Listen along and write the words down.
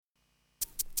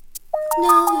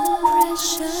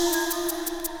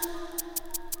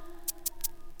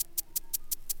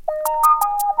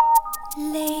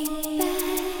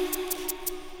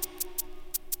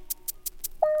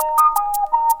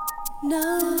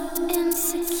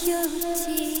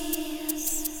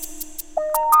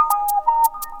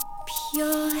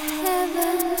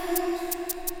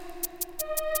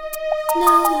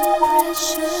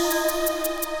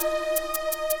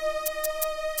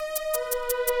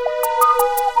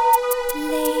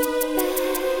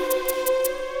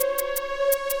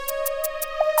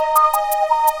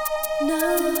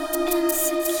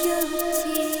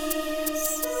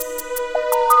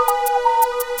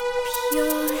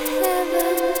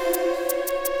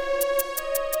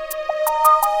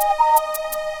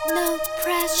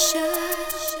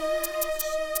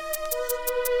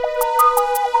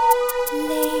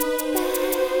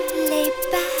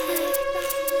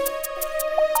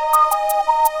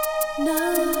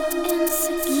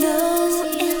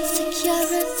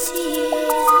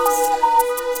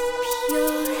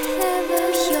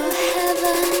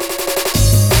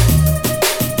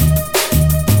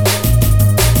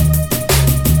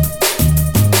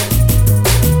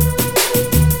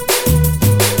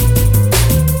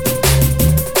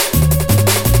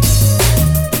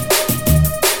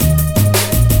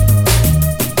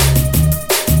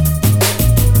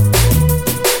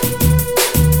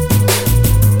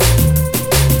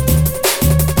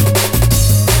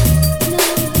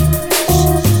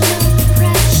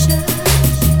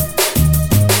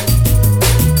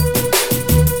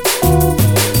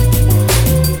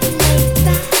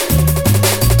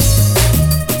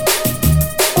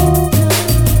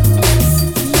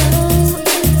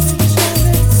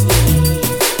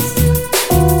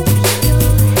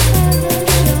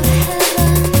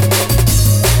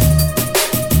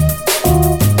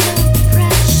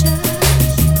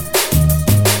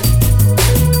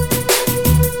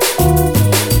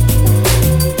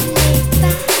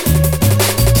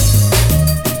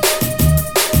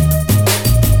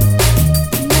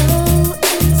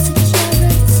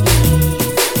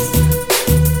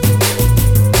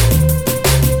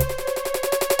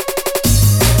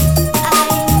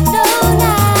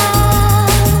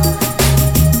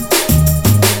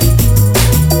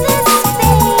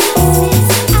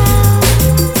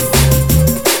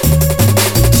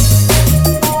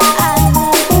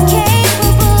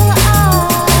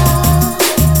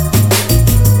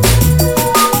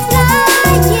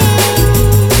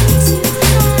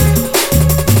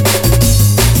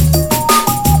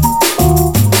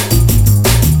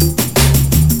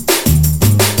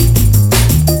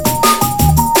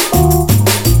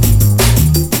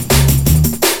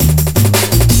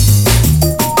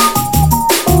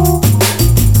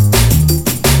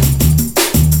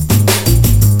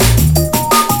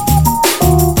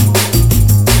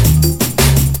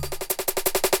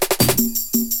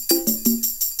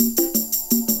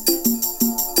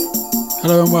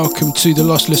Hello and welcome to the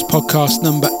Lost List podcast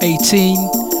number 18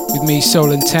 with me,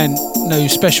 Soul Intent. No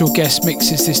special guest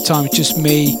mixes this time, just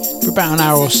me for about an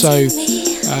hour or so.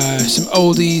 Some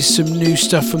oldies, some new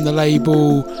stuff from the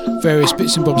label, various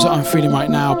bits and bobs that I'm feeling right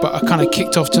now. But I kind of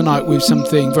kicked off tonight with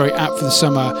something very apt for the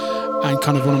summer and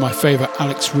kind of one of my favourite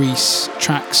Alex Reese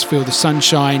tracks, Feel the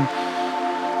Sunshine.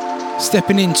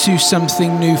 Stepping into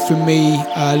something new for me,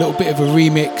 a little bit of a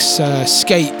remix.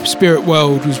 Scape, Spirit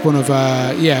World was one of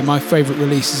my favourite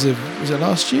releases of, was it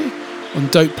last year? On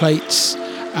Dope Plates.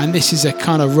 And this is a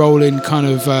kind of rolling, kind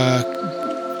of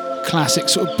classic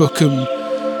sort of Bookham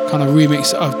kind of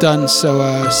remix that I've done.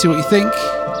 So see what you think.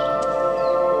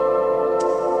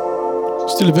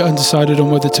 Still a bit undecided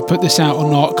on whether to put this out or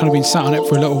not. Kind of been sat on it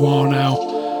for a little while now.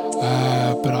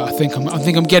 But I think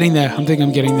I'm getting there. I'm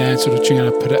getting there. Sort of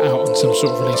trying to put it out on some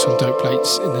sort of release on Dope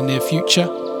Plates in the near future.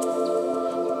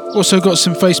 Also got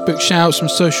some Facebook shouts, some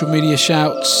social media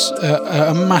shouts.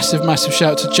 A massive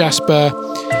shout to Jasper,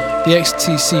 the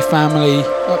XTC family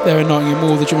up there in Nottingham,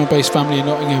 all the drum and bass family in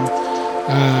Nottingham,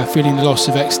 feeling the loss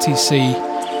of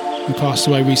XTC, who passed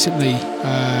away recently.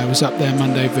 Was up there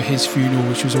Monday for his funeral,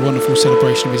 which was a wonderful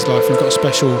celebration of his life, and got a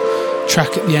special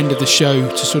track at the end of the show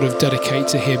to sort of dedicate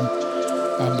to him.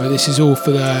 But this is all for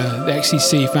the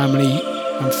XTC family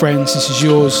and friends. This is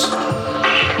yours.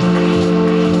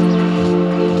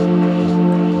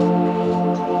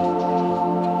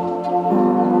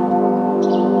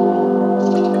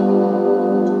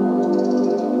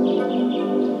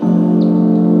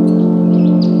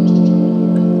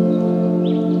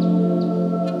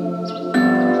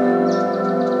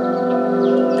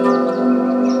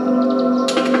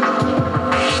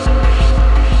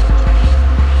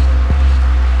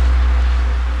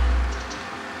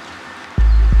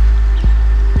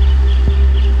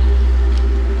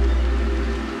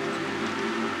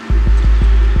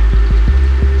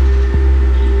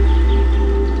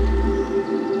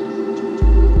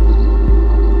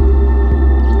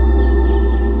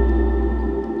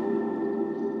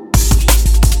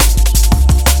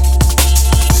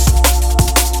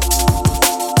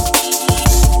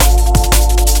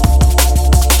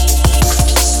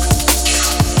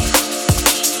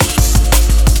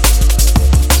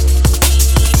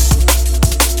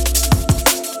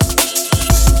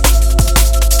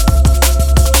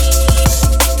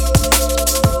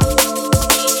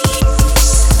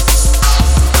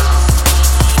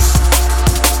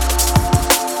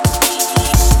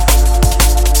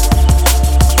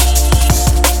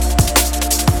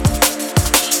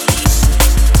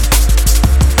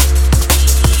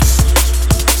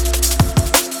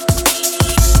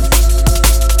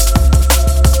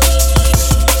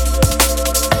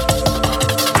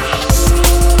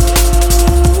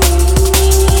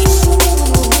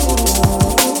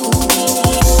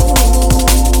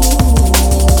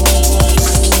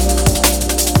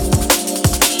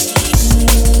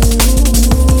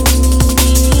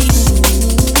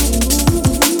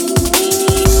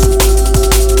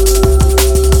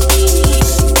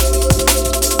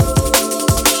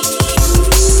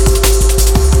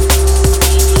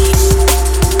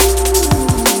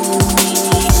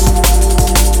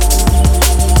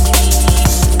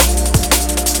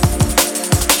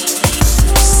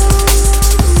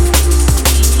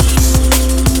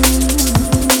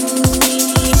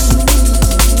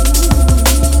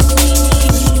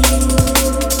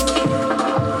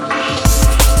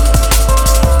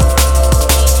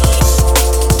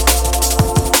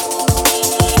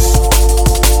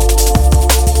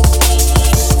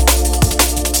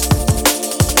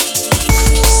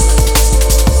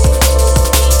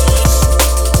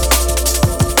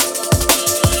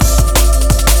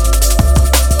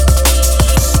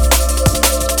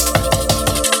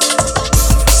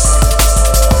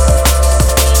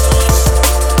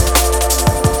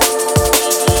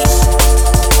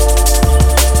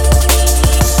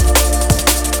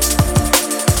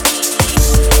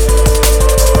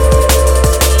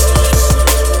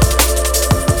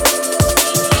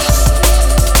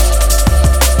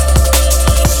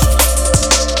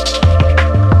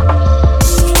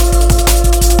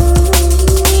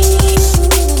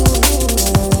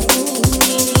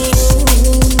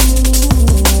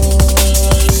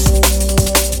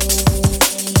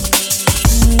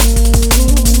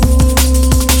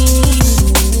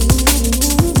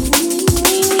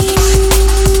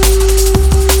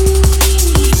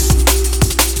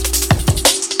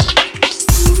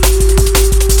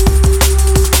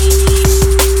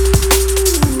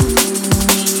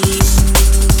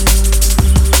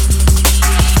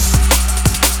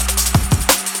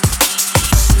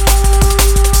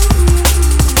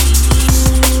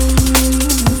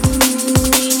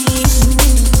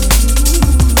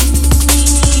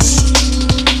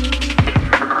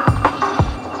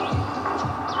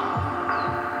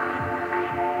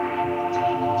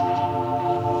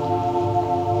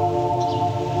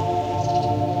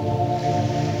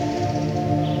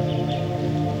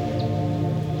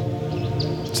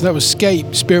 So that was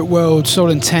Scape, Spirit World, Soul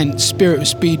Intent, Spirit of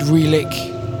Speed Relic.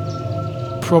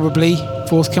 Probably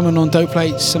forthcoming on Dope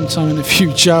Plates sometime in the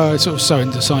future. I'm sort of so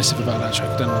indecisive about that track,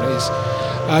 I don't know what it is.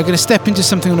 I'm going to step into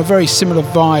something on a very similar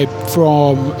vibe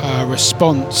from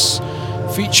Response,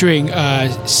 featuring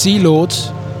Sea Lord.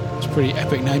 It's a pretty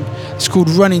epic name. It's called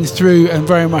Running Through, and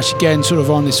very much again sort of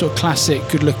on this sort of classic,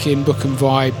 good-looking Bookham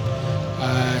vibe.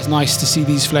 It's nice to see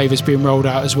these flavours being rolled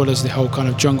out, as well as the whole kind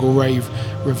of jungle rave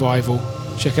revival.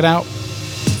 Check it out.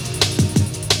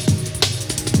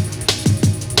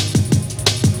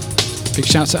 Big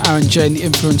shout to Aaron J and the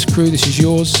Influence crew. This is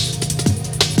yours.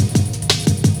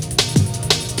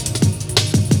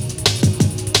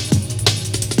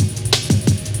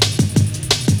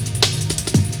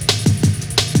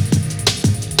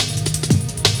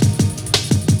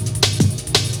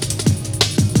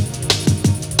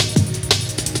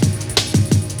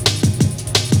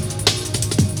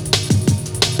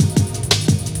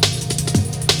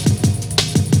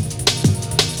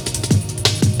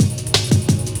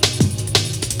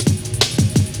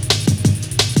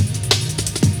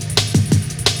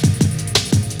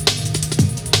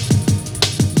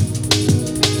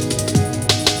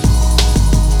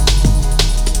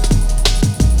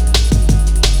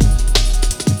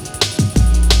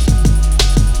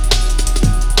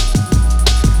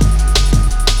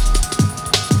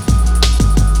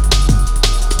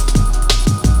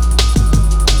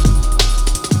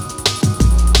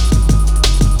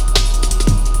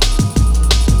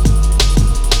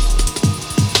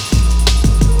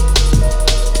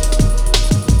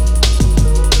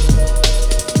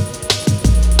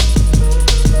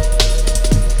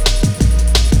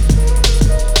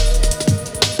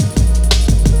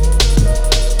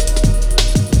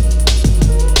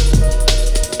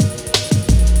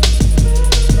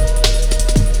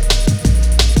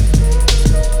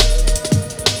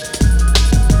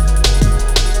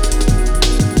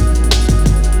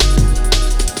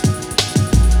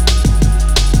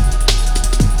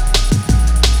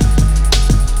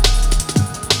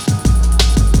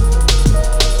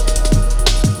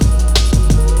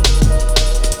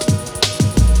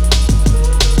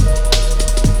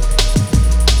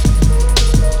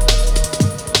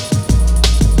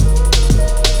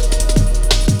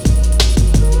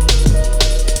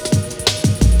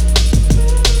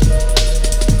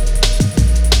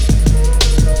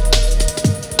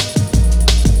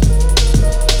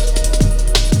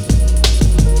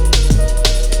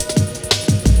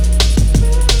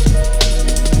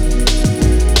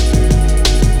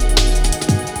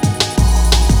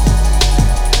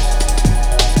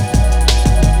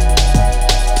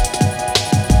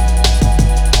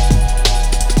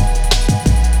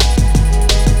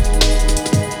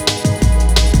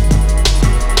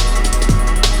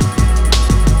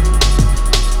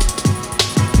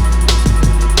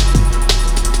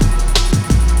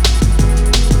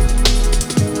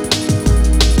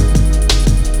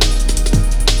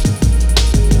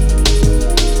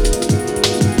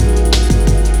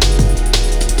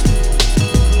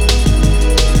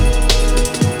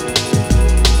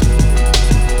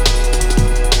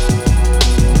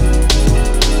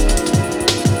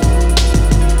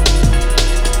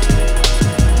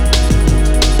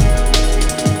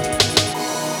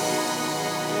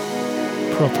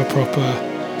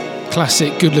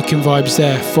 Classic, good-looking vibes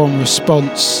there from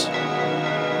Response.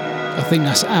 I think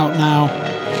that's out now.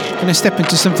 I'm going to step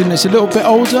into something that's a little bit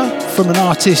older from an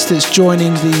artist that's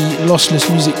joining the Lossless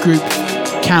music group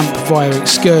Camp via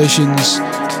Excursions.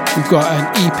 We've got an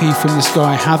EP from this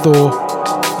guy Hathor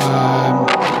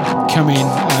coming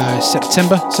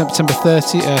September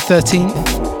 13th.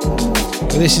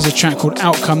 But this is a track called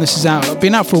Outcome. This is out,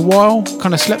 been out for a while,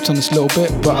 kind of slept on this a little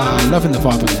bit, but loving the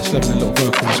vibe of this, loving the little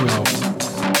vocal as well.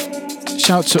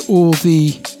 Shout to all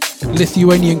the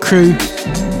Lithuanian crew.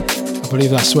 I believe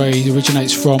that's where he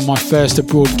originates from. My first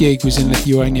abroad gig was in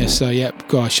Lithuania, so yep,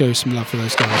 gotta show some love for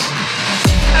those guys.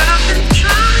 I've been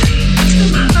trying to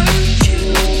hurt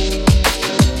you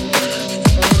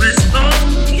for as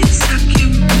long as I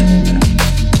can.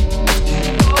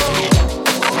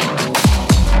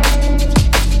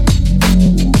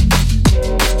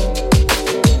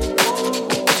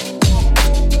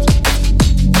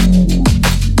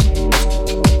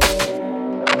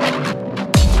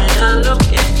 When I look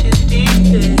at you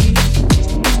deeply,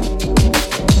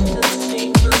 to see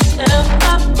myself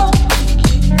I'm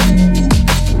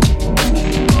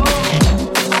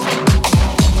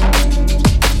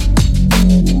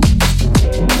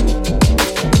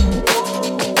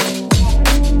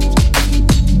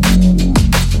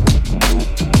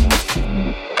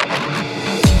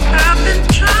I've been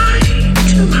trying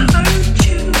to hurt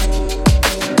you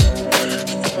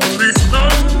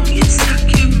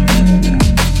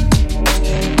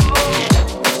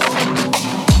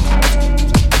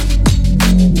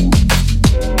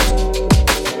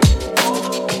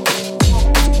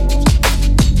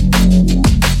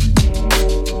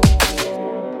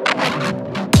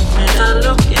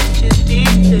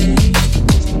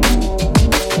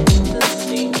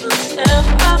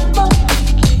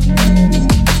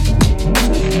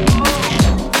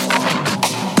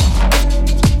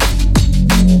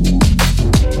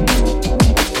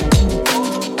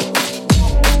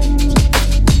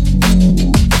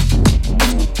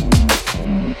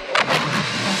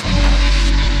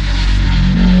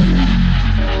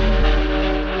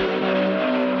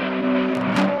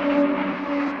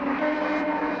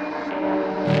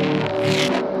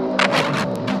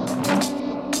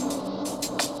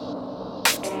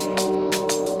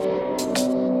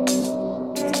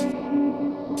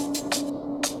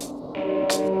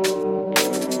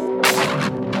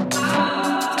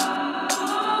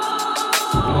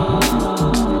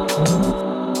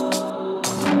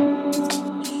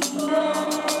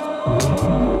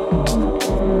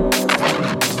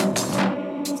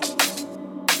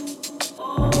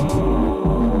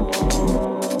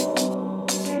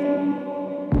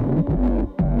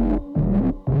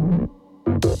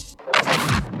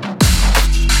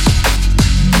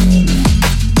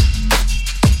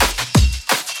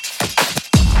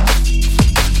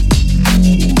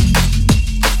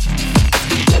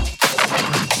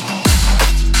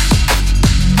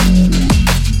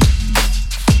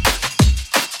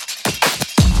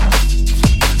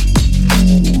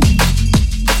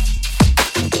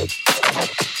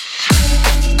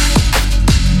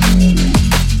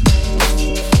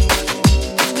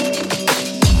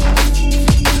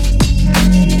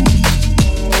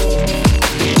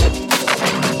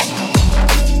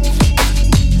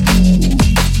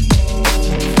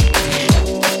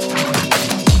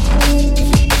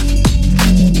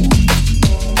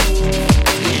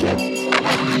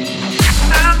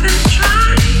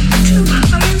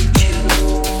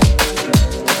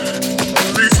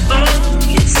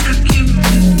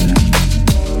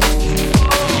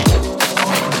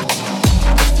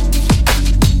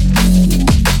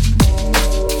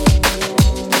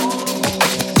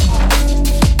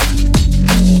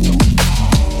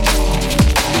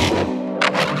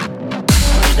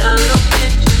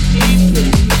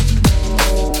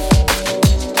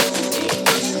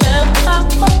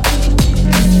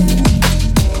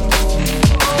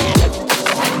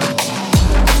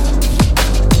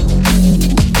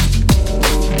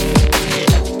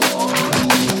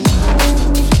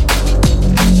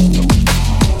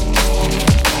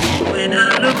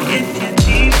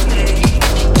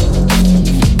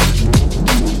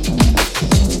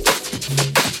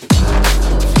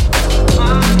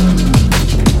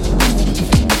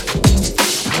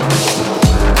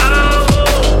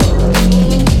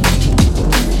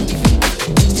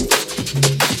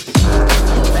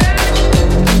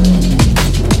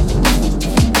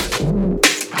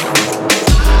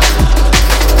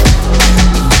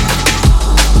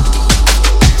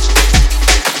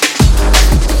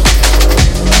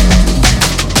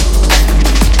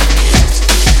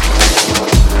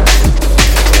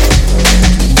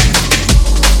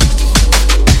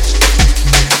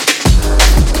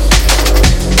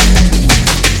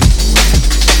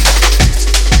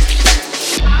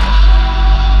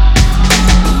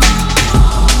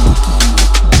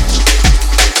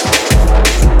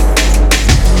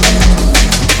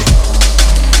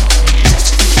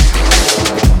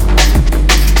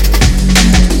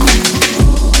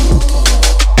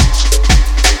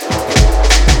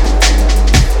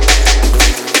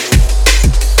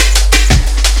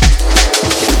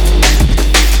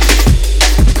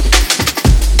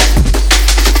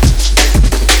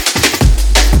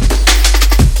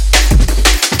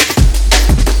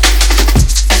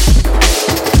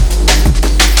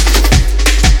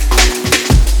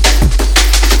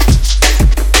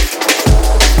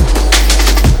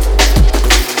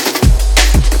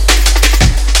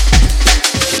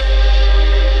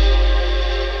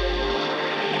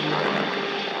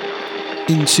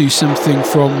into something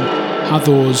from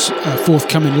Hathor's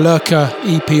forthcoming Lurker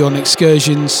EP on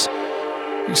Excursions.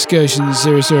 Excursions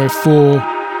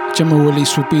 004. General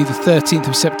release will be the 13th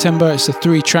of September. It's a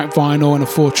 3-track vinyl and a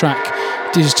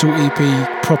 4-track digital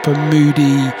EP. Proper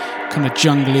moody, kind of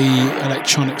jungly,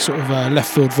 electronic sort of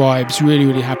left field vibes. Really,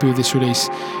 really happy with this release.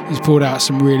 He's pulled out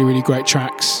some really, really great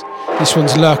tracks. This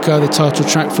one's Lurker, the title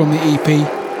track from the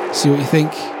EP. See what you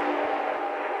think.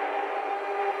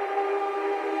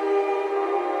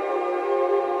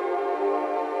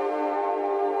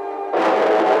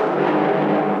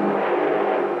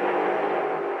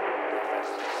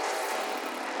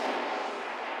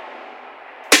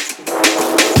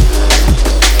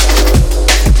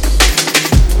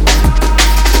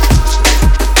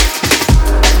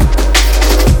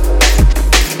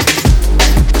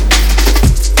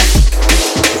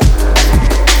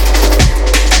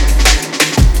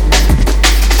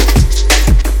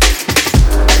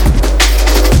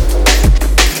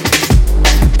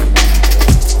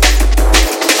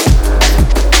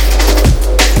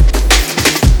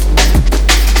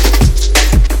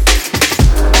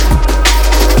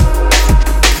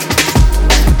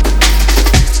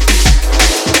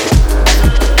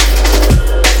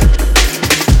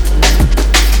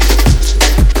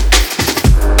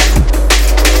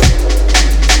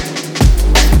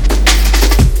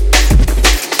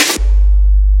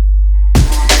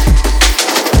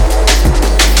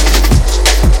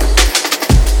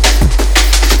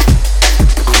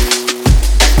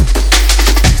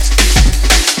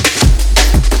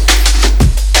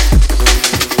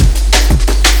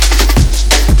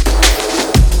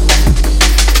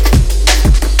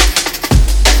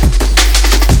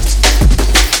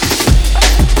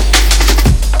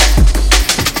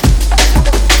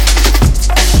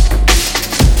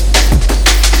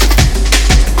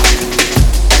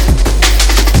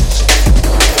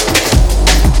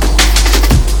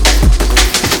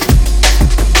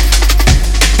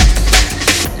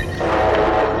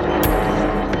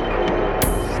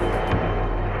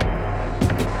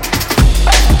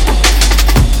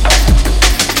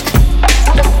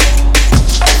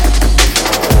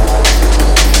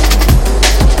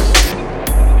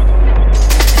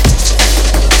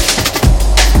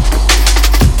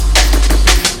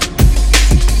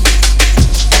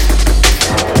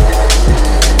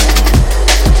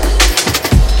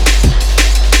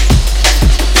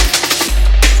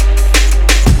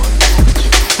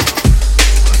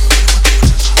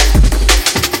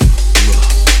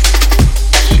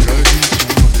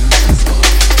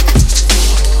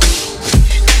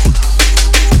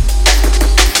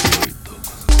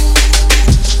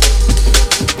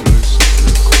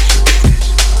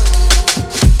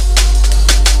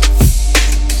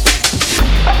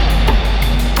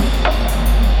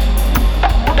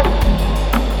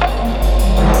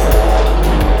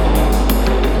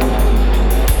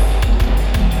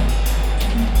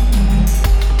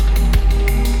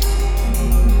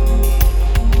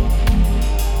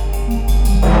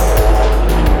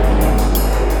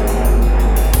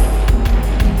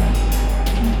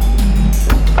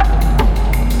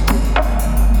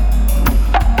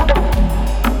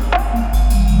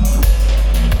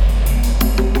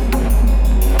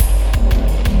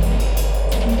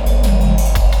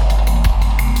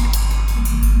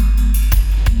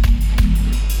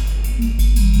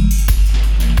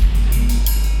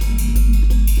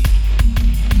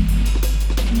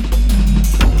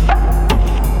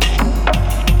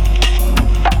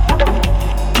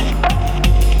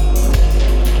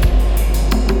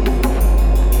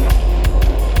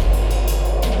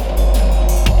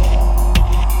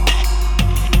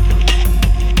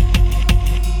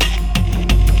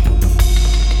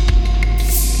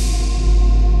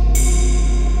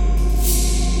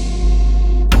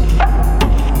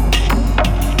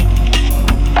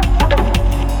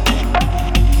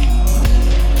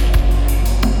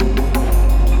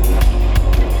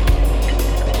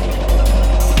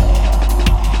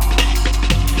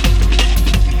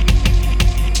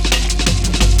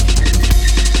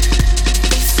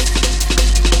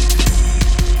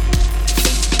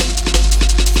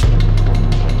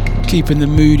 keeping the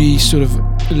moody sort of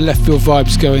left field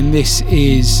vibes going. This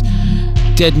is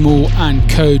Deadmau and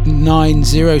Code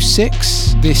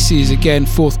 906. This is again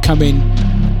forthcoming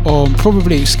on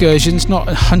probably Excursions, not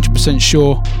 100%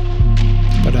 sure,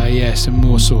 but yeah, some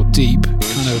more sort of deep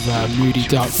kind of moody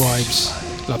dark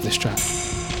vibes. Love this track.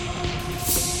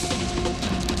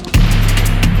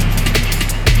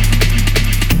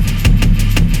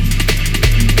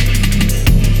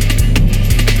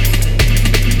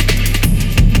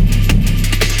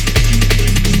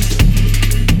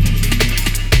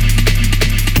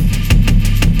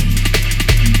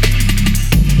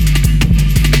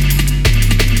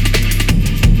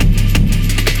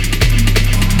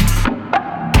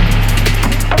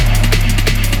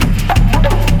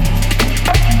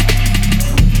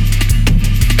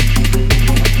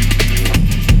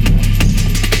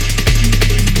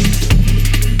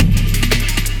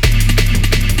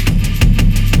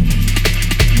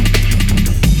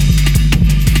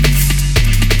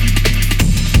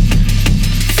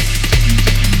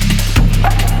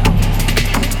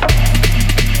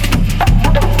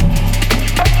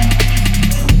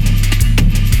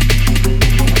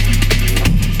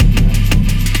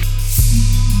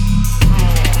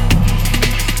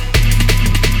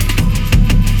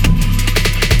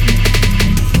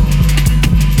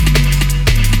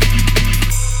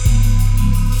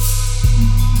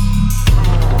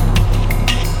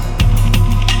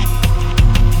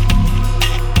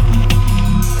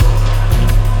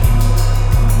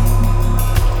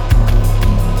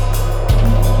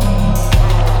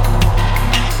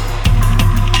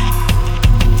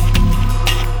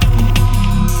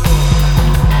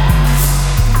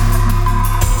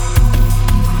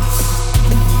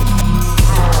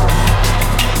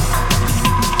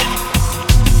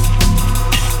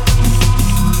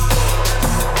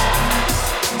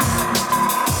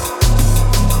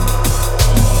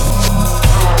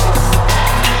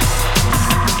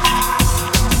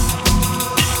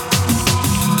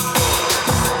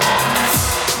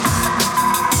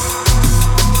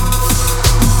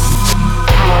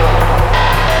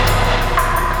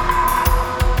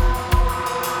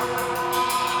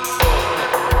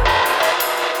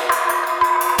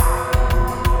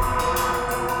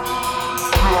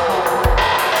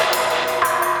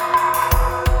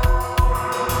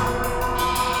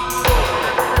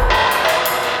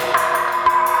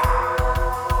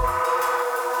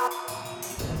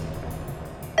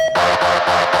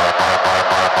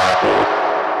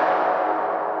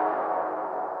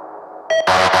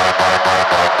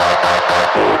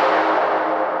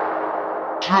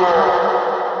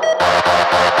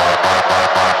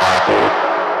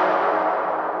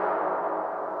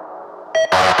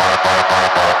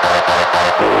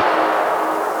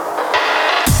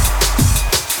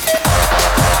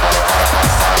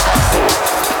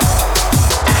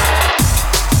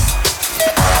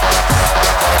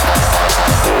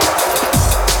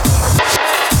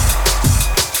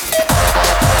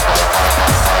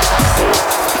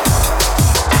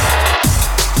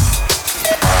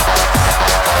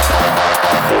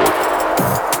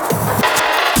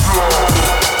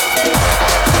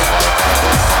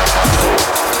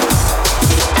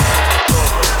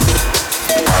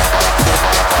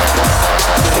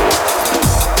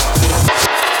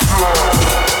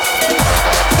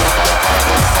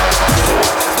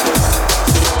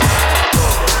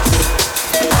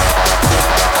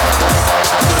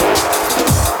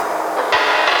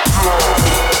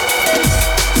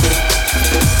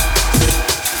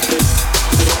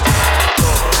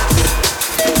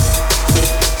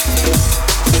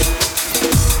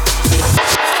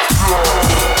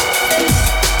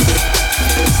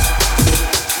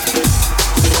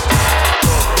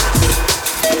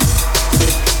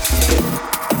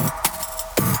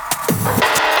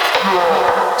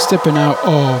 Stepping out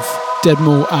of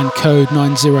Deadmau and Code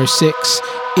 906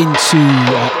 into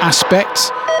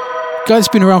Aspect. Guys,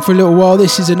 been around for a little while.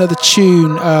 This is another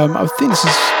tune. I think this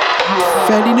is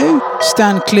fairly new.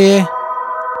 Stand Clear.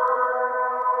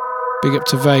 Big up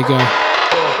to Vega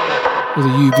or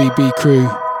the UVB crew.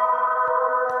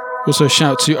 Also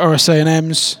shout to RSA and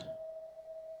M's.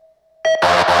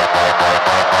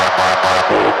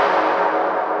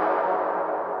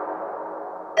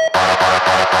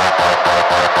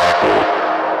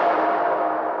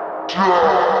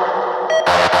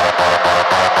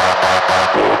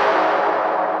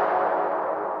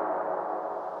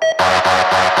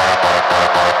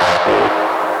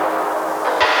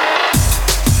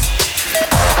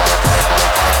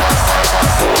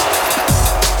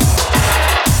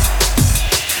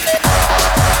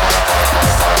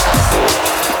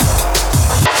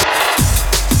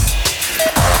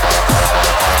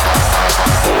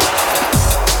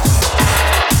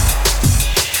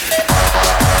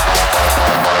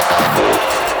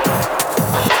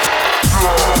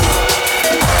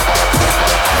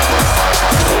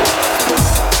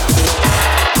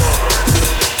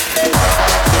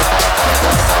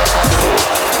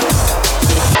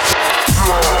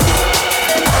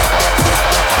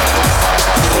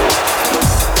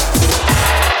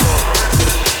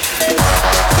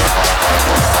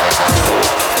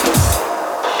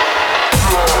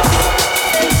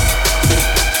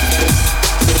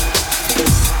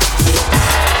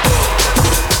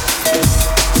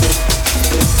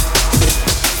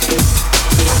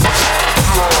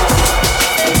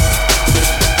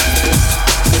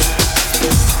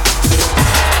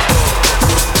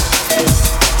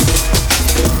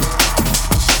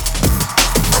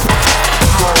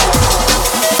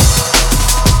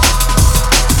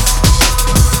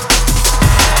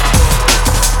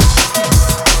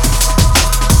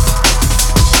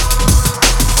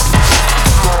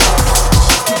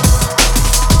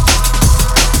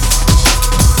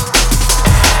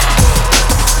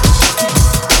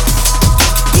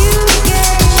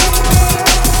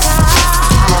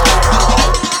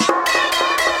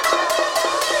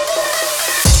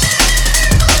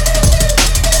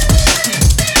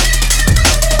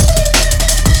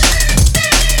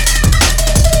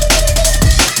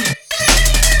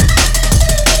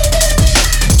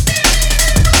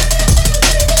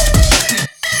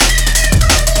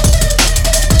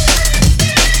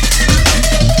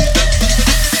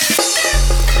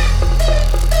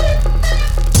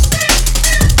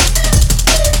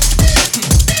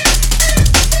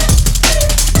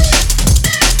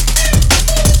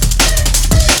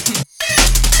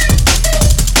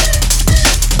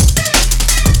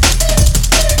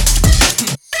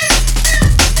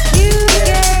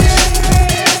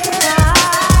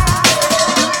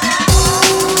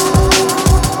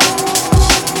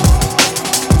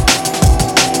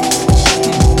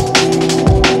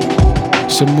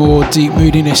 more deep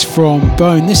moodiness from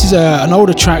Bone. This is an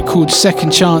older track called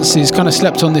Second Chances. Kind of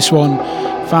slept on this one.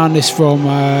 Found this from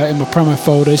in my promo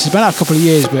folder. It's been out a couple of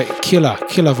years, but killer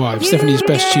vibes. Definitely his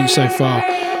best tune so far.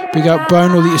 Big up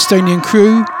Bone, all the Estonian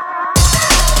crew.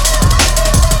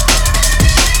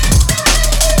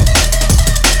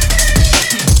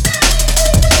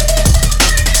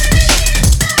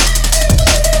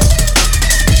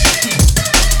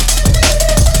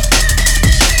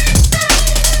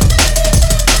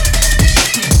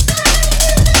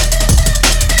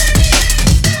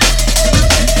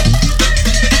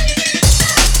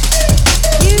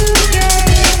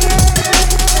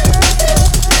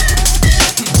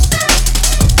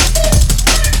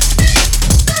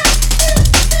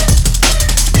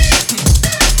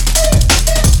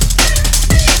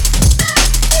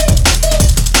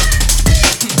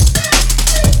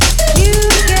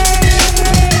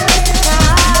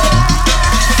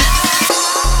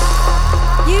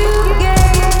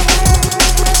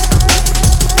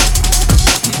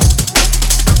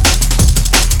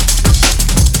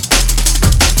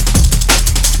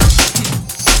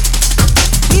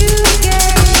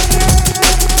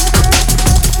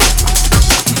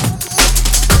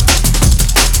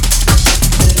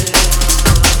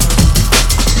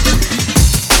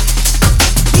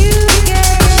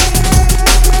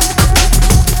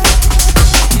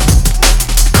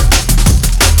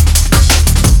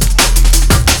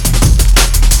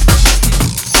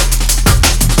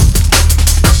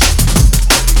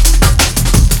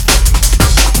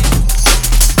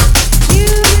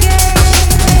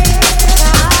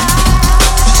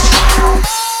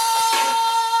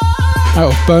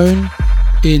 Out of Bone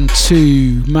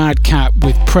into Madcap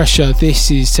with Pressure. This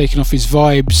is taken off his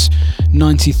Vibes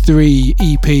 93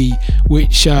 EP,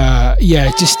 which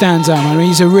just stands out, man. I mean,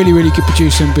 he's a really good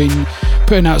producer and been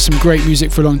putting out some great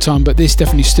music for a long time, but this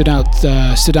definitely stood out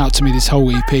to me. This whole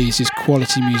EP is just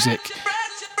quality music.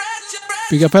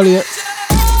 Big up Elliot.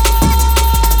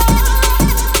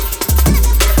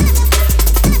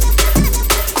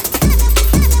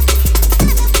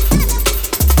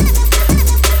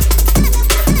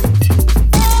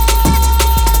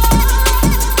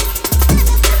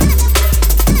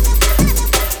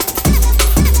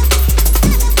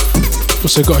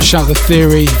 Also got to shout The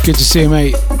Theory. Good to see you,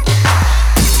 mate.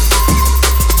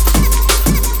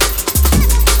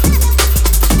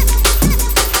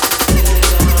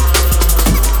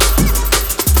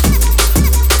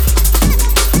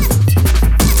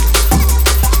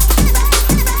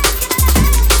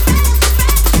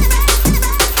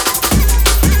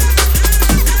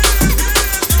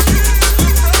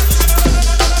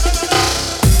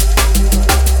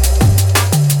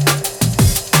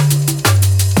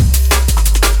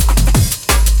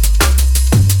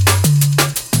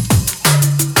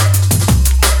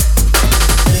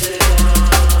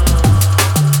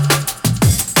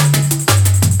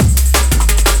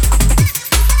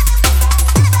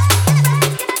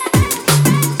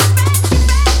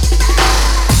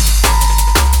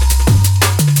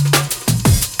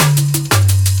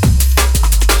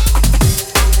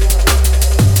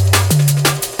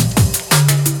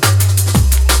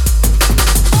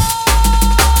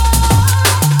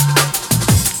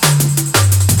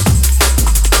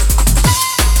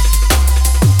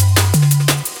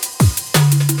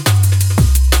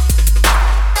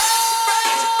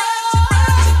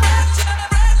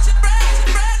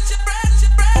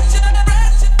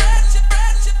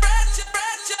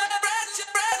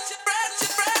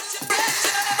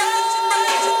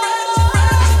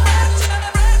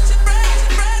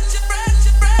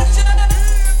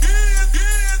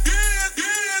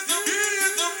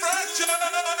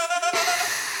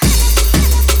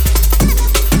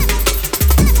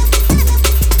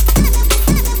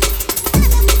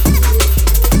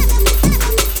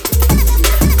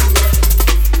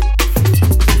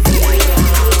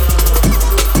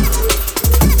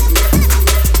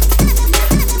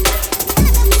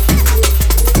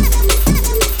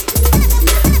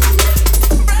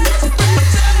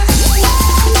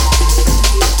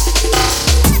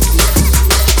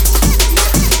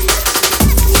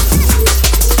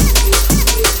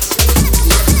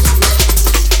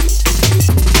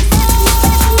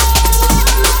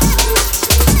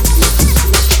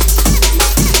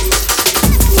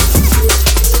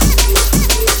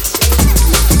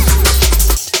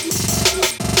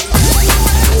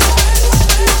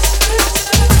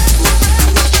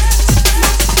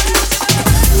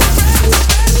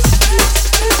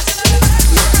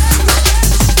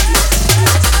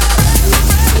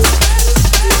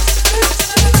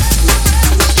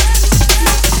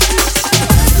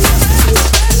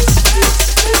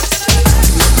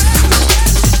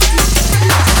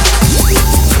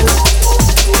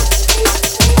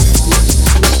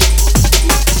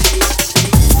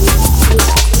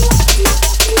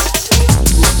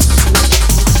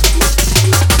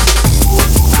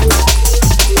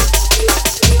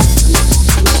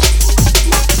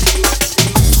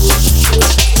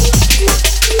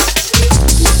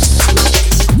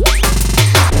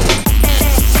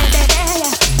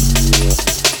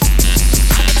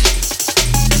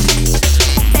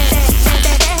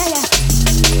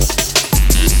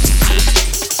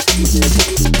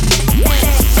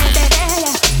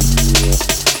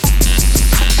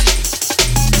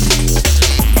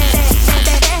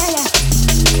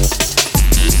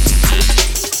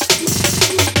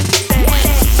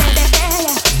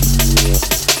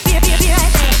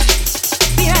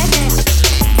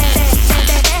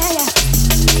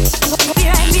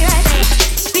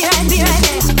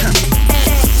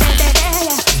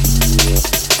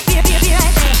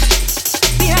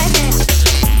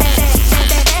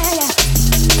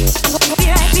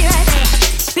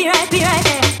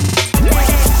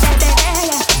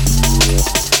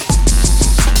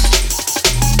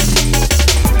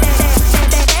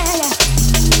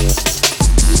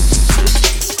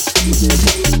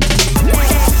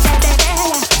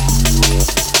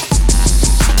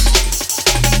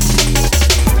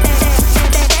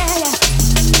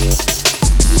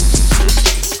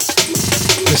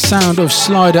 Sound of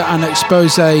Slider and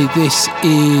Expose. This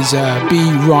is Be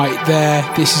Right There.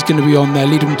 This is going to be on their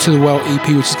Lead 'Em to the Well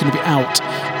EP, which is going to be out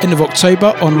end of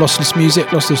October on Lossless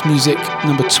Music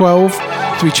number 12,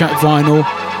 3-track vinyl.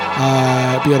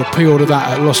 Be able to pre-order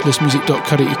that at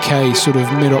losslessmusic.co.uk sort of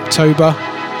mid-October.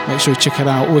 Make sure you check it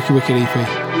out. Wicked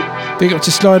EP. Big up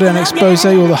to Slider and Expose,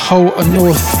 or the whole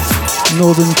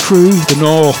northern crew. The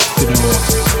north.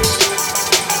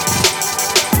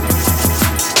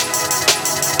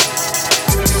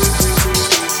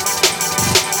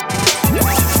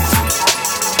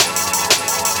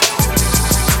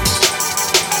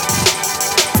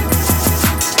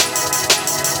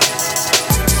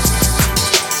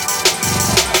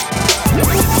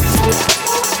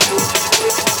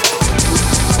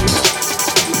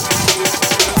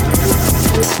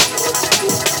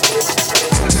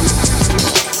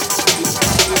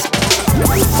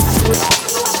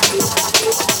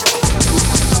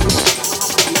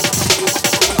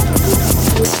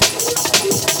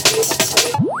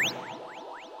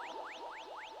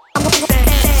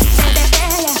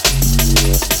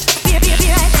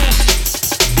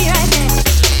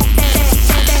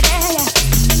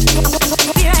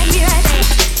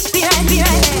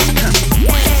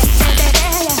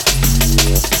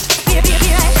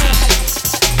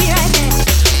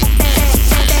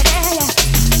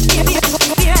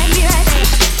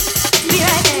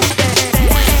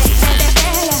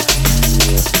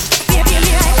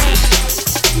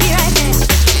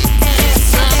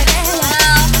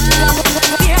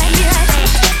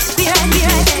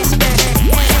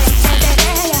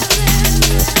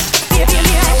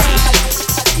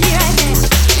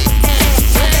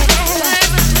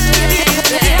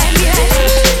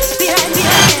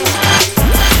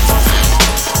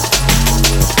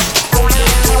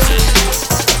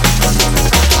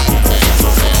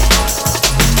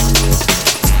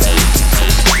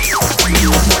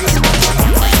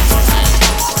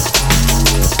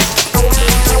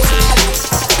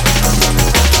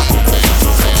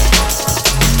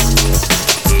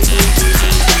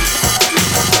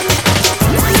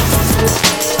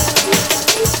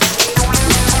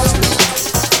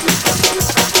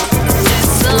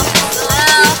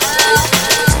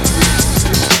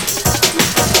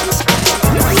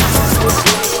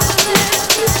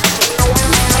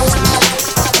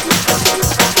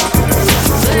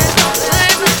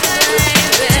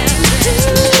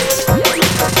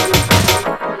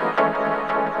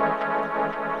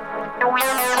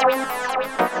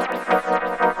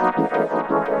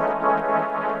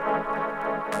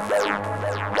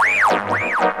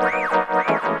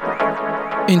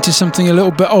 Into something a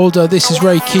little bit older. This is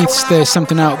Ray Keith's There's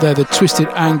Something Out There, the Twisted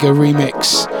Anger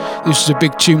remix. This was a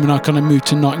big tune when I kind of moved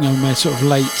to Nottingham there, sort of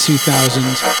late 2000.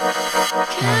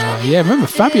 Yeah, I remember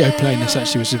Fabio playing this.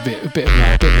 Actually was a bit of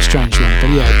a strange one, but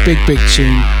yeah, big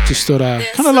tune. Just thought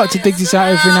kind of like to dig this out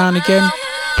every now and again,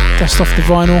 dust off the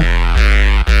vinyl.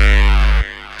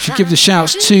 Should give the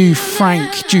shouts to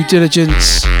Frank, Due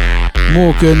Diligence,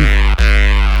 Morgan,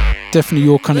 definitely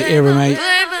your kind of era, mate.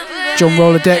 John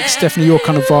Rolodex, definitely your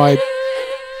kind of vibe.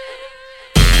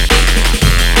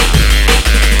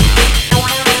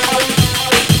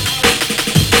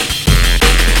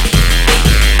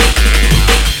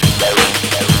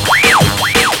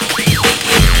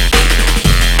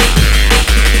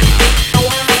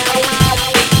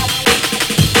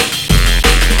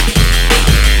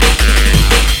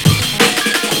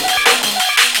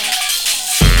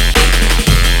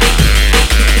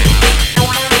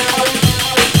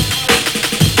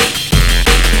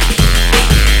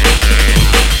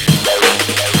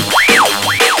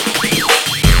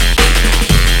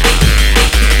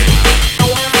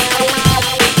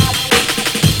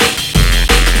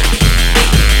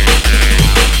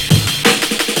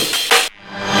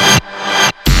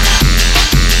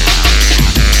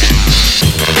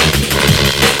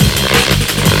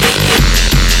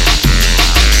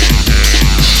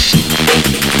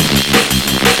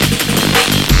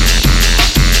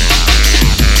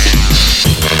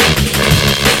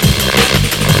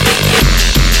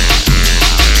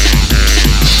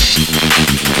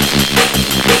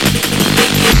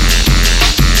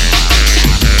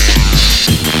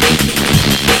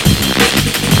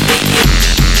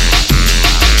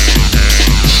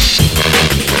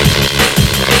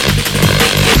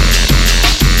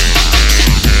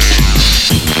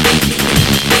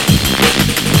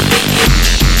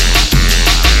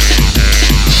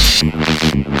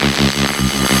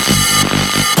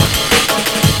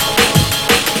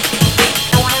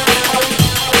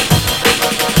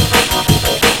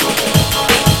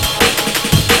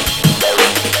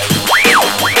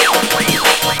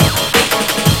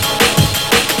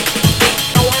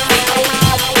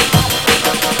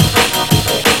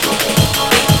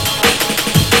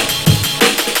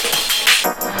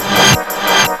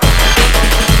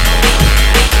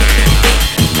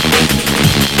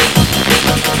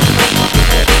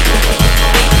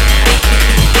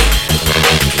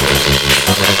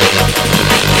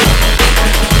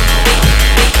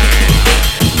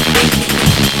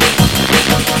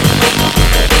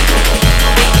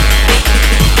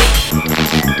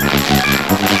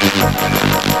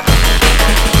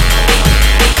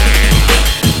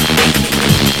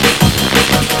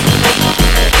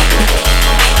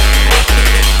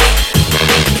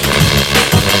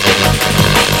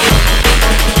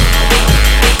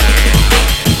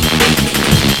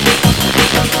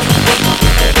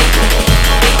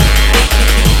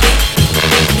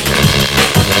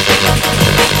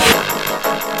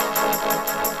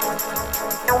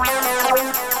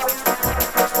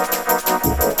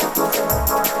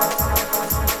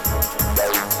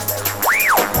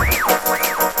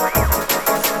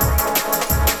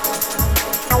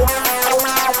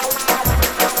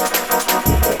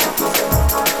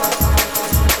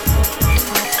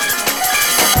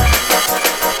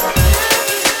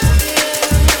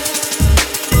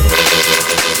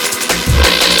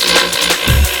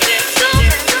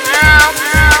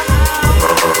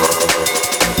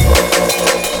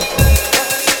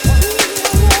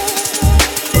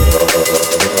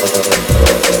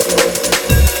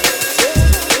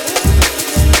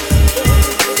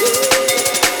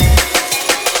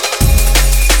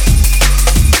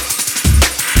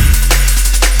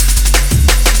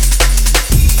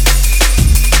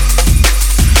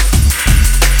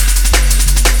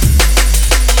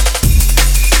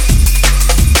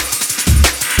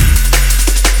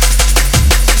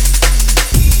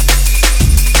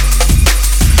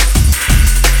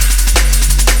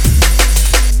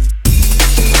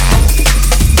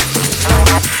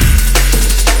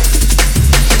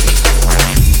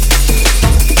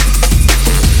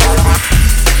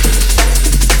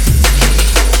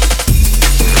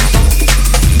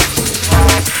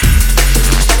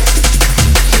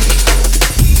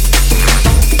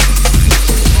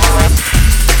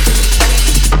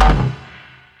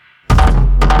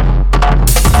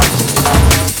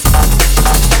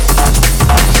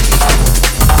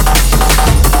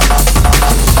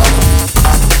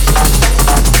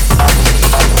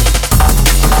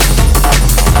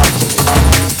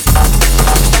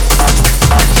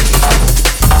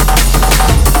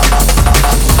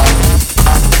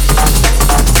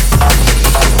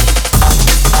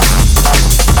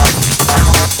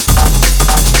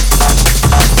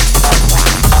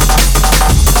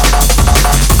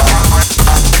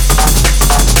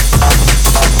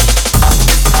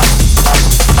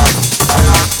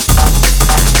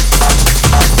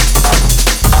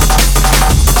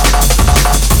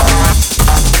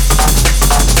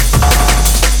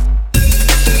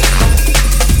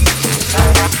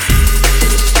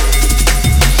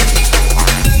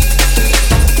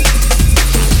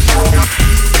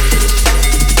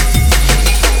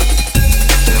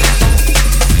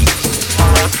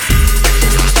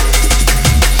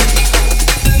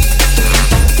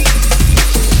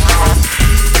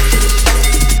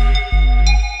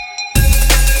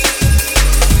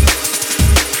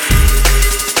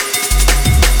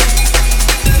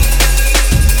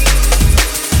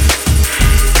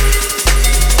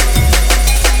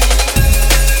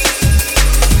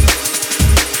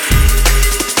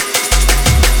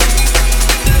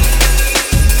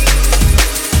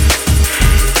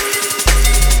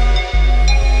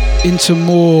 into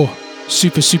more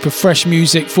super fresh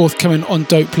music forthcoming on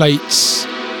Dope Plates.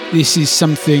 This is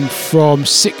something from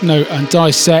Sick Note and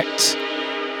Dissect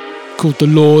called The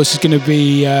Law. This is going to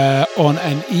be on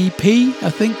an EP,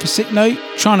 I think, for Sick Note.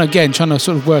 Trying to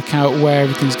sort of work out where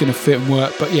everything's going to fit and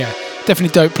work. But yeah, definitely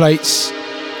Dope Plates.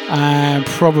 And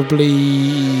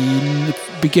probably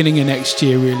beginning of next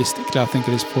year, realistically, I think,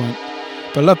 at this point.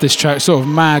 But I love this track, sort of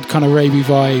mad kind of ravey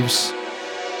vibes.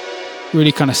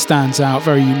 Really kind of stands out,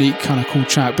 very unique, kind of cool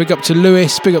track. Big up to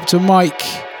Lewis, big up to Mike,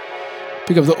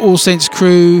 big up to the All Saints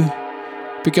crew,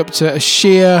 big up to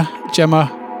Ashia, Gemma.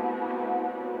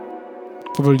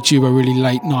 Probably due a really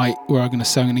late night where I'm going to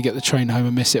say I'm going to get the train home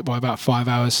and miss it by about 5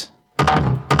 hours.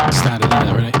 Standard, isn't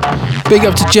it, really? Big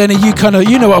up to Jenny,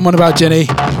 you know what I'm on about, Jenny.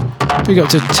 Big up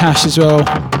to Tash as well,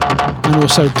 and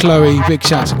also Chloe. Big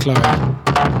shout to Chloe.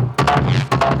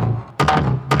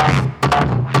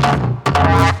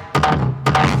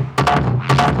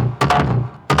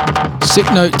 Sick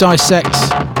Note, Dissect,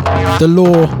 The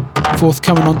Law,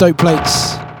 forthcoming on Dope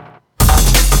Plates.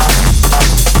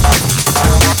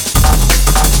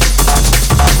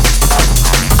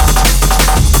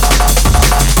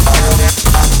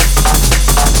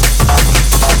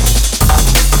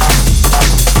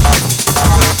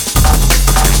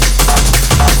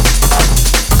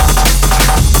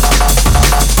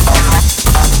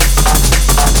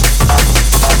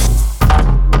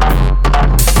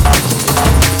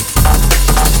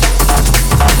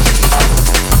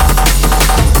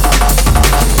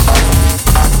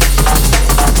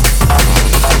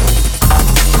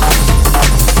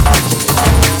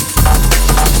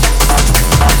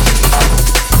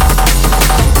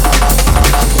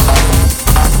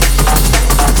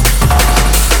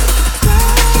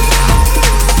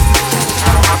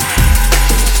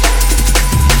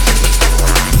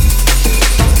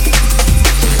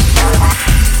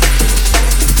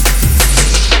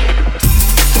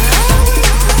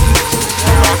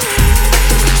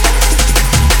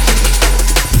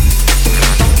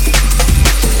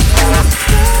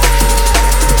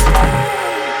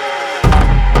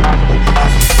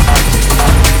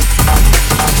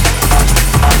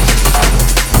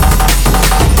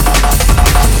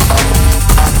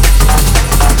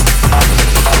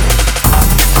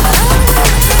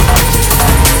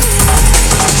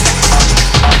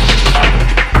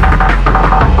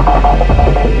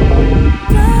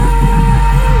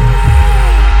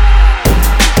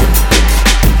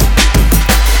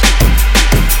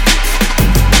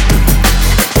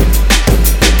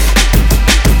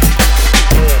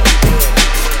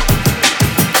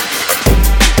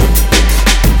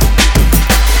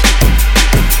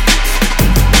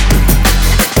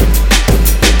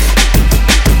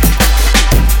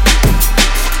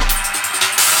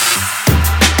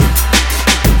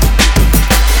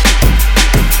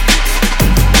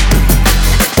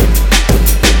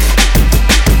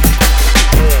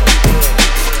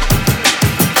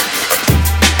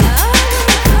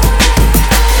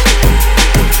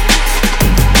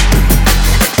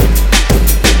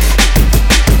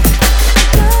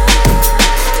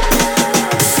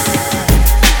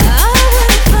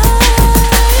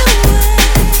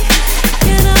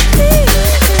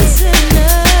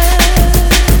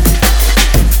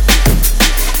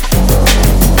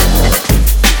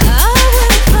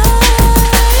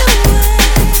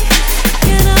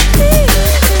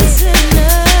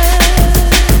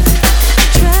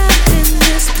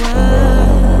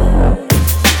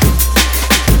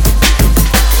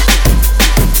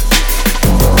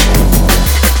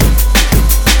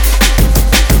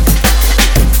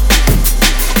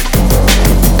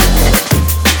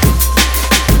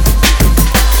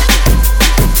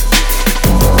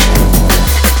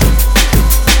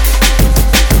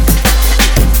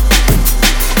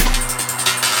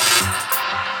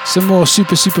 Some more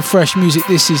super fresh music.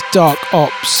 This is Dark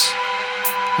Ops,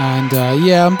 and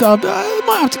yeah, I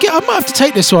might have to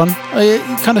take this one.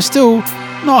 Kind of still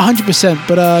not 100%,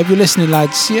 but if you're listening,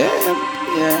 lads, yeah,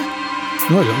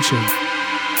 no, don't you?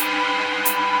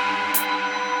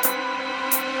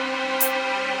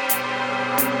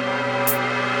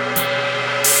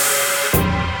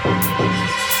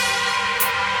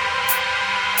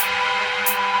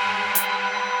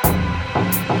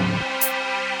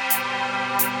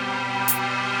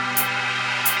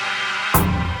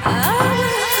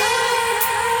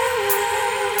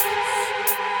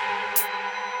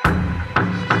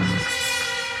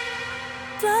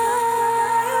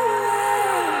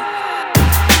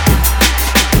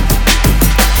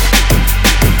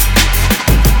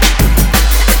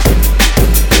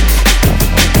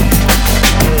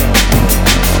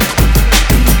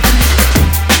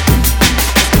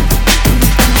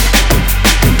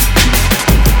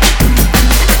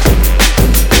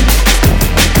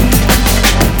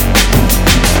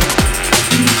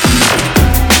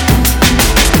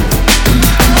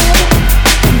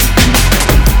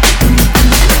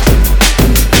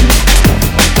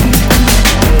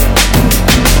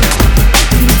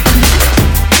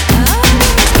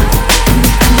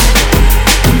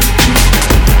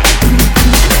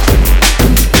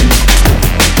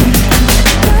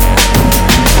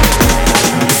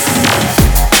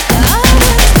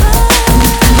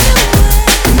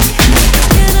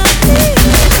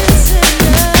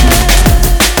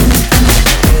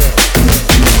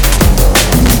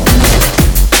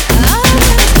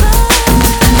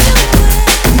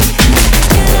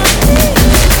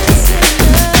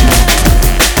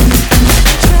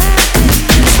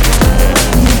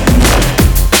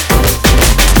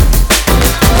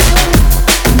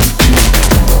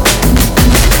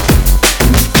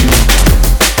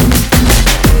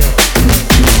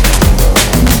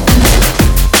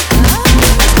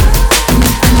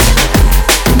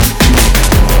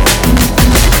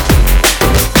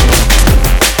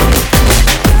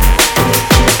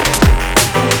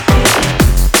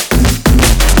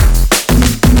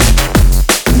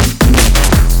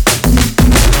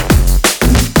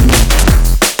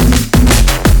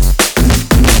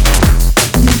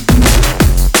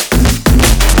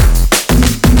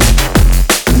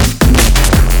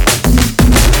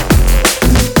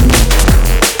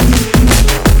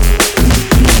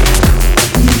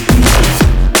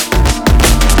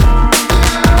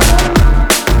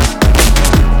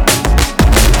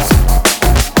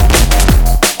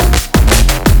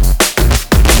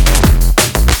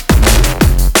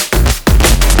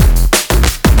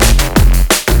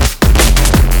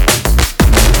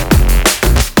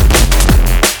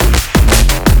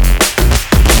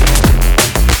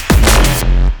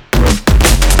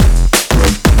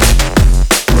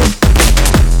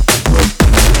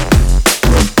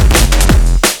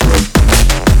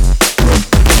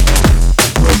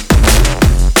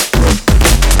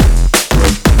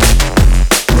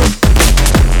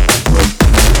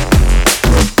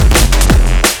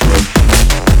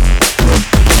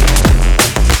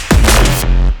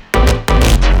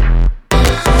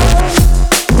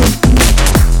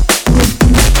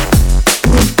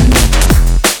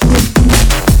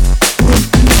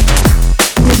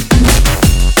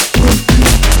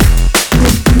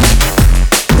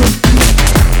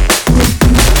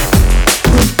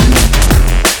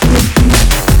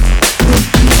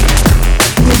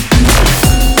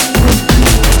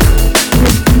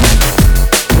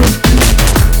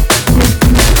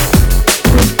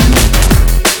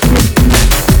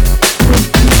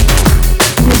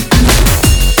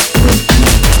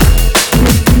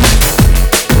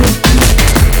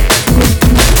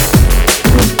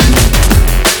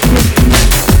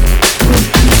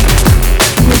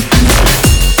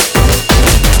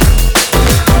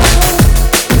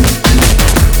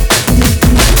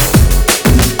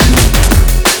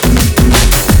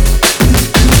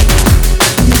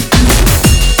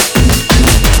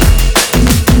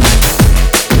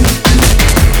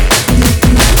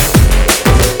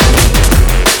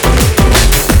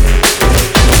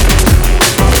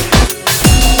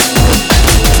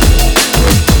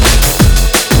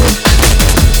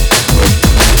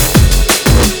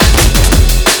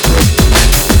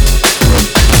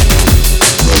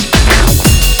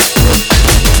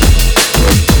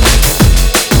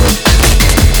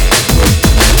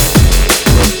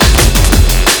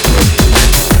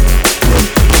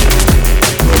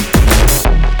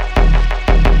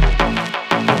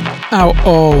 out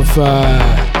of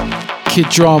Kid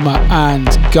Drama and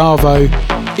Garvo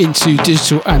into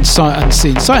Digital and Sight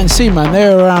Unseen. Sight Unseen, man, they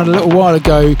were around a little while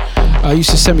ago.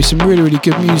 Used to send me some really, really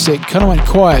good music. Kind of went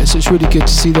quiet, so it's really good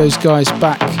to see those guys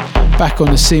back on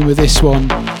the scene with this one.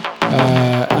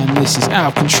 And this is Out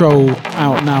of Control,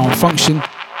 out now on Function.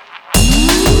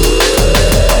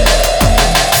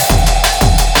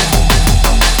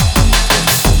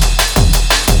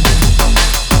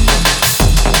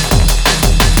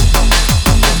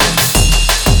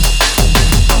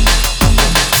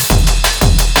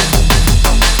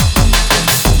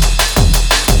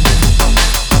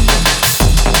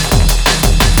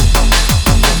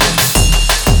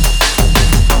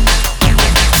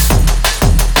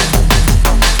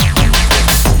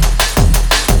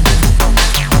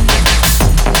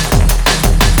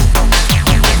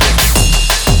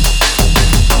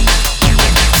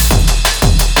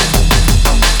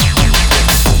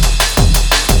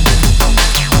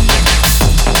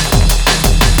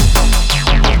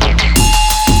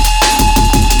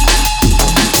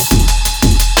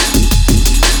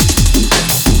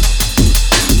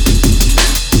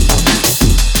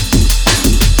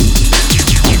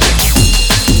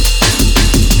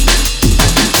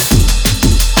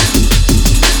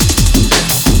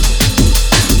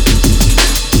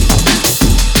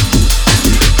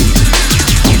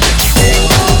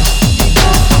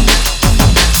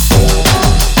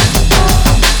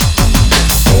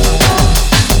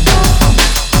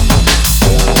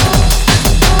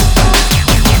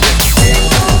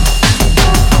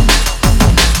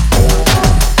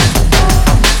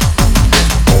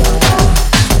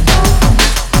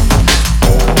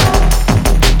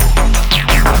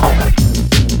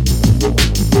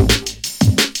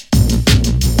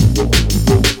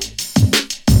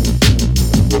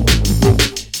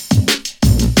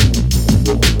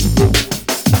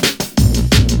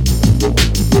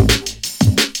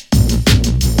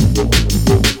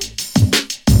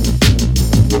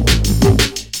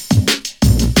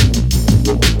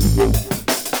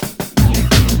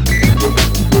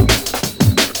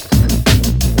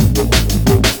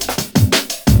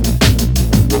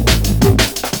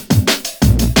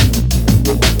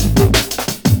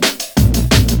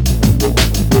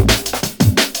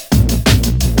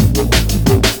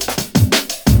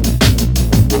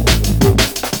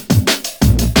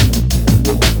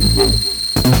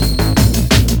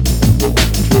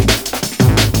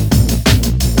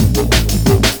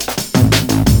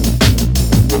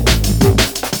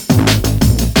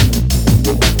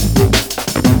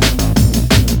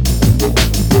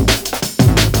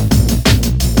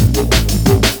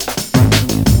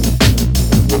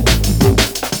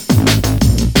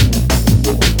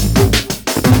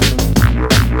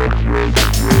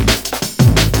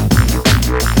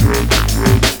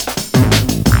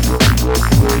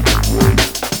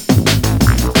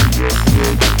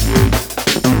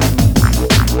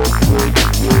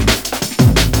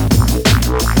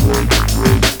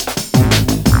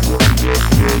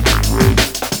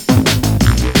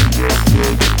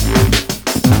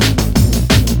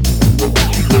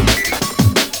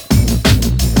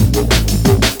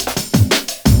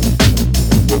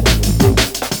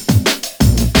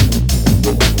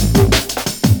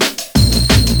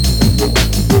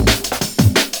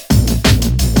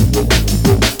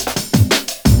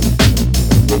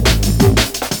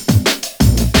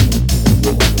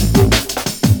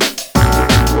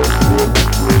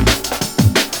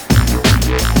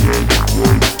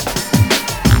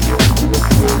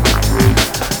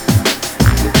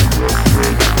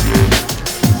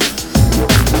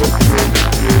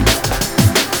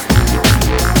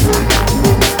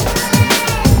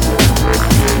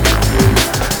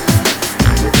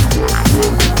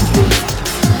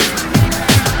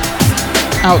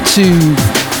 Out to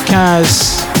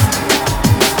Kaz,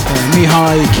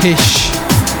 Mihai, Kish,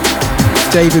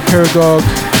 David Piragog,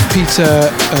 Peter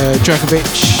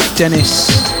Dragovic, Dennis,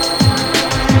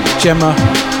 Gemma,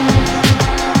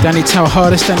 Danny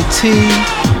Tauhardis, Danny T,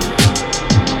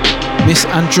 Miss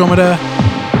Andromeda,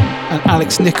 and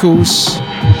Alex Nichols.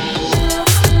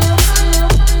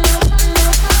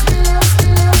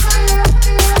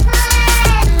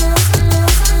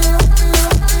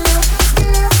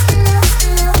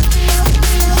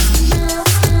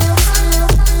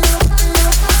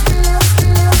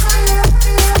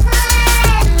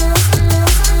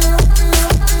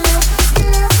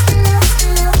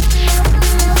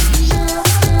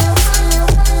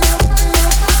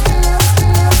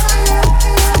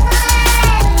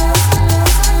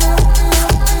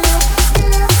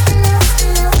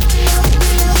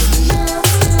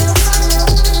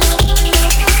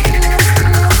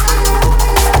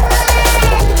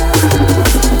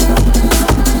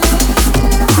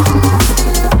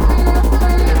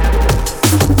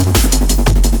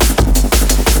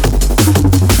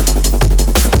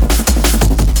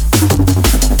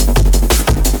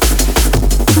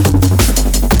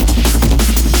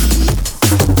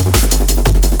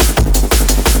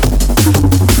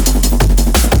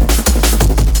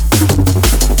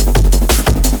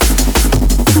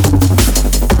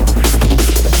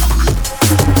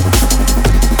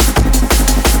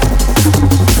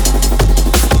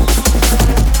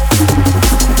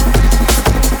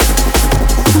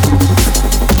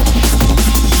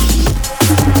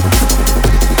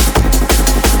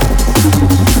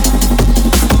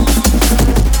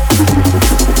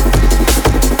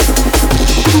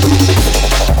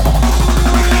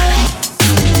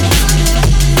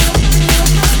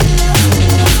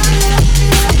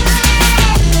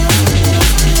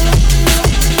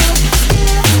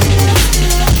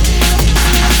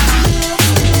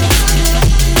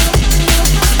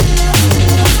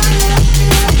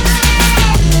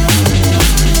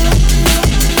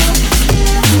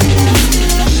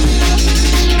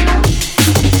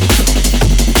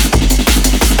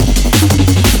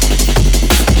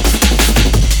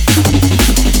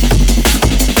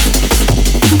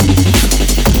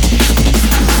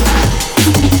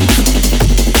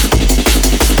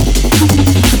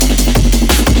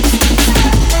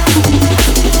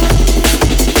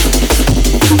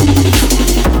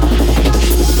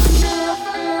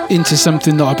 into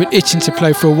something that I've been itching to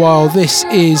play for a while. This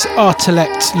is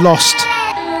Artelect Lost,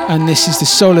 and this is the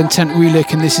Soul Intent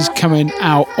Relic, and this is coming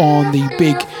out on the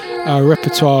big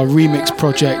Repertoire remix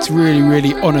project.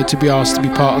 Really honoured to be asked to be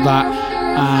part of that.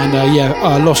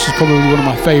 And Lost is probably one of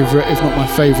my favourite, if not my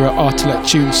favourite, Artelect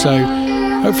tunes. So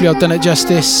hopefully I've done it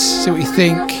justice. See what you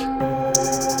think.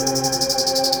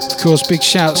 Of course, big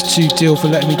shouts to Dill for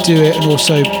letting me do it, and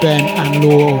also Ben and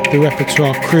Law, the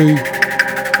Repertoire crew.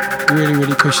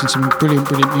 Really pushing some brilliant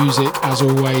music as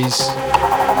always.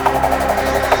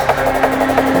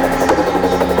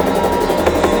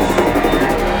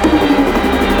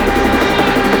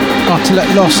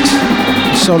 Artelect Lost,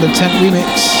 Soul Intent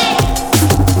remix.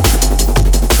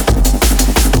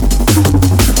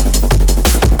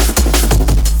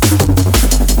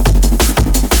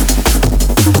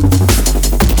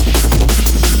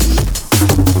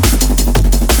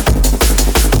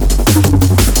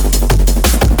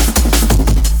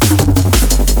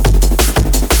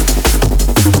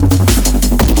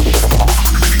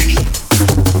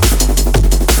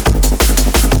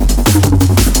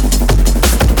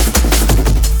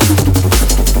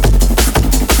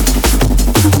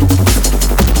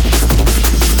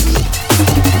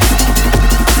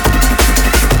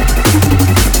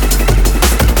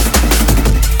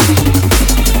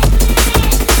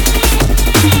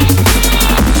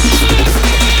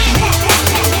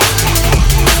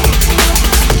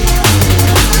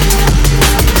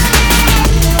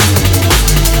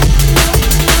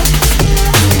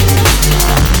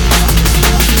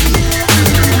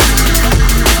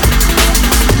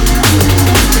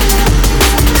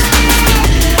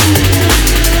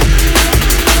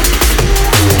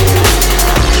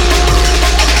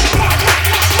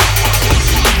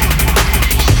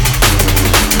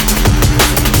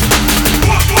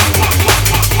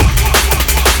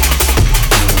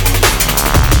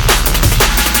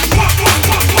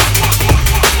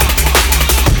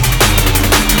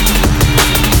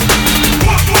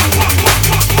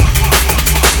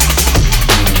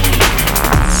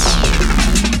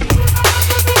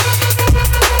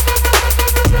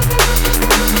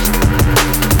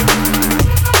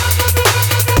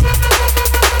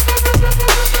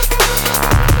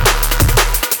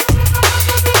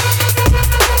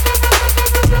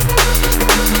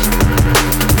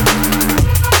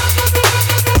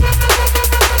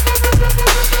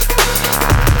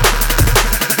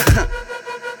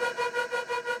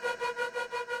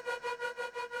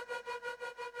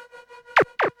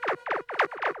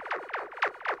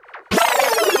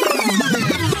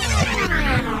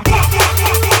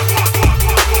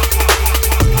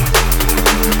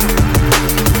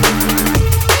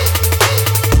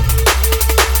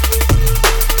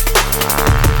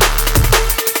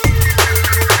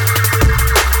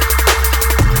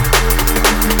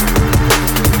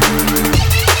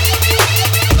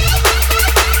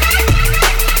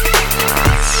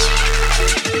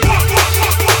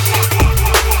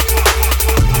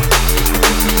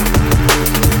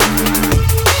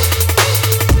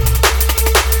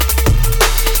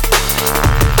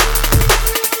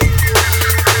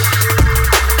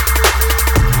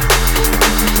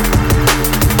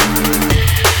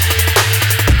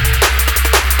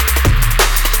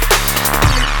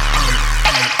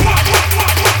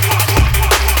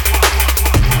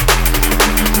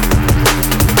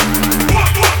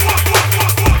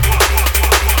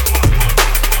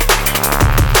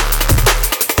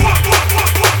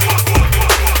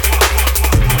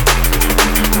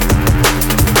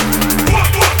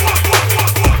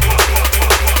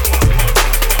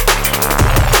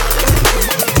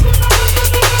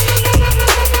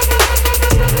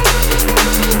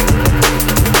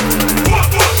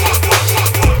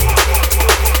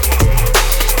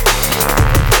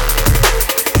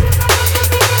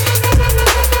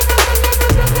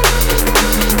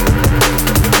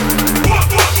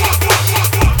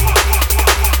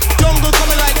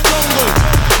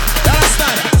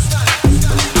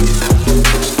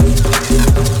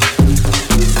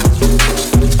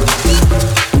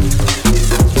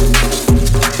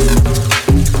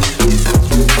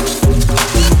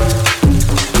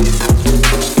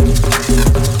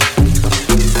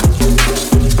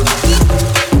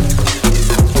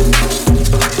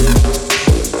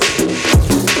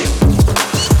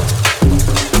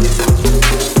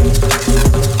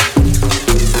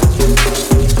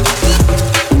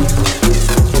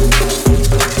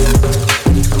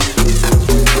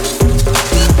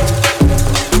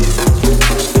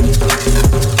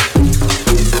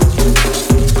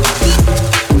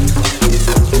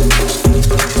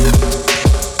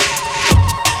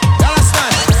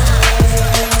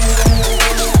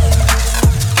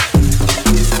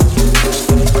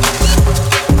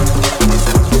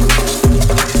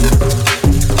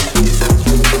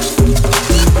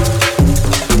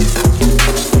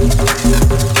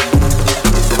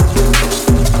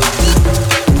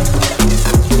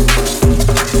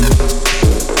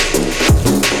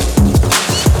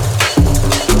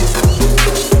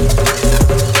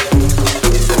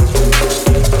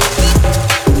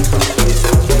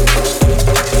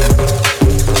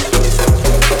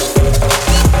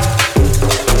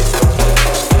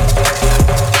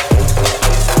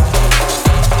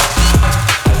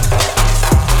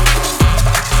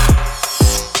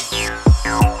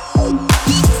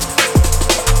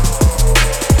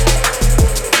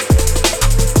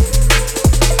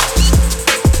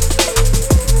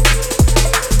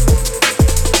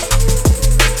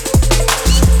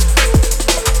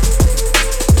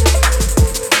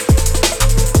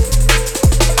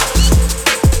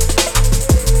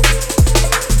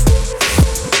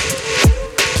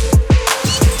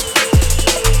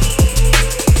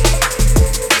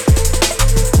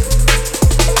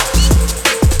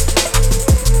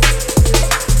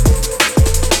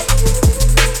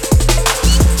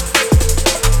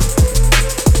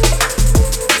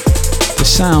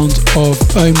 sound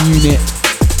of Ohm Unit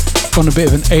on a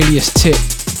bit of an Alias tip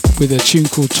with a tune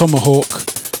called Tomahawk.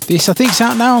 This, I think, is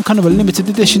out now on kind of a limited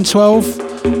edition 12.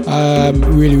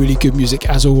 Really, really good music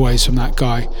as always from that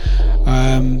guy.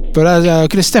 But I'm going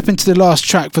to step into the last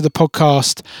track for the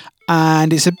podcast,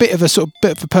 and it's a bit of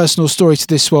a personal story to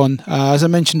this one. As I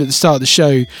mentioned at the start of the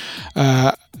show,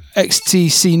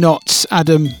 XTC Knots,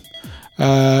 Adam,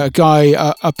 a guy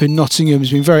up in Nottingham, has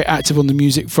been very active on the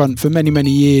music front for many, many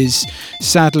years.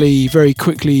 Sadly, very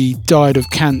quickly died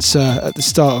of cancer at the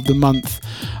start of the month,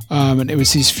 and it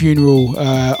was his funeral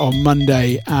on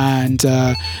Monday. And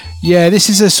this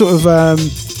is a sort of a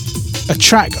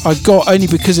track I got only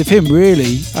because of him,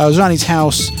 really. I was around his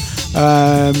house,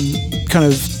 kind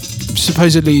of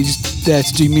supposedly there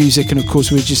to do music, and of course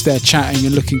we were just there chatting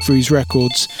and looking through his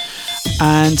records.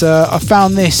 And I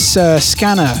found this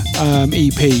Scanner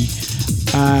EP,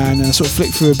 and I sort of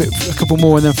flicked through a couple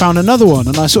more, and then found another one,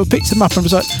 and I sort of picked them up and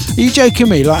was like, "Are you joking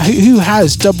me? Like, who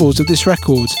has doubles of this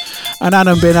record?" And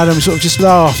Adam, being Adam, sort of just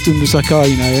laughed and was like, "Oh,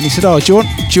 you know," and he said, "Oh, do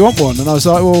you want one?" And I was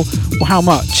like, "Well, how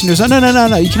much?" And he was like,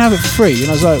 "No, you can have it for free." And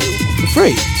I was like, "For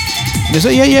free?" And he was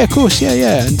like, "Yeah, of course,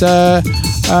 yeah." And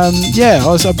I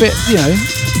was a bit,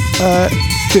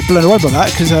 bit blown away by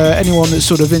that, because anyone that's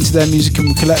sort of into their music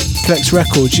and collects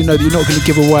records, you know that you're not going to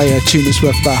give away a tune that's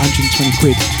worth about 120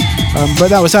 quid. But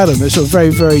that was Adam. It's sort of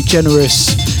very, very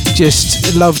generous,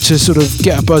 just love to sort of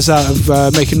get a buzz out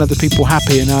of making other people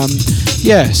happy. And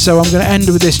so I'm going to end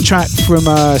with this track from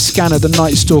Scanner, the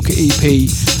Night Stalker EP,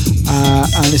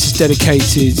 and this is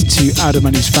dedicated to Adam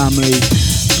and his family,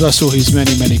 plus all his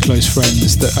many, many close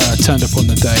friends that turned up on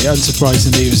the day.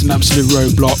 Unsurprisingly, it was an absolute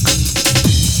roadblock.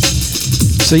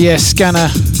 So Scanner,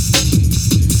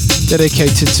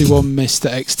 dedicated to one Mr.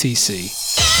 XTC.